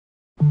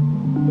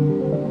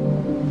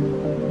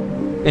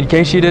In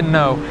case you didn't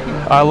know,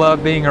 I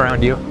love being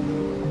around you.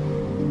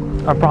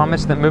 I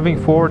promise that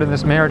moving forward in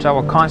this marriage, I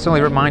will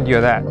constantly remind you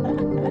of that.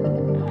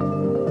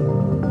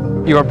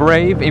 You are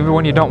brave even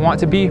when you don't want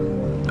to be.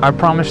 I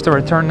promise to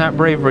return that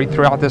bravery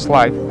throughout this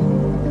life.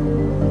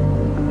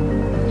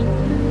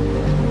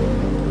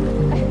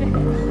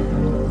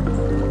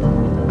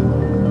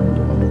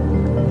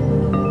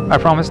 I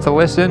promise to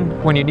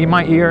listen when you need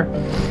my ear.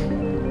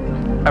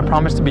 I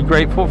promise to be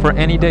grateful for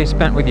any day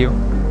spent with you.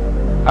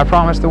 I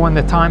promise that when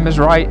the time is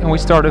right and we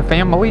start a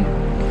family,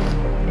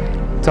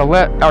 to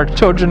let our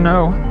children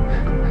know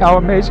how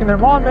amazing their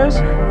mom is.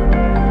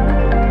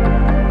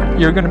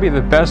 You're gonna be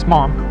the best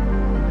mom.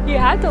 You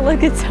have to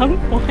look at some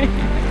point.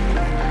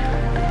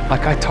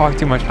 Like I talk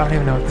too much, I don't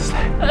even know what to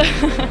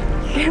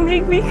say. You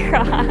make me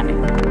cry.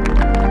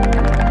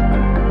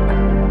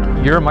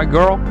 You're my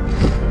girl,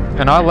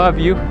 and I love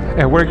you,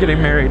 and we're getting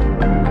married.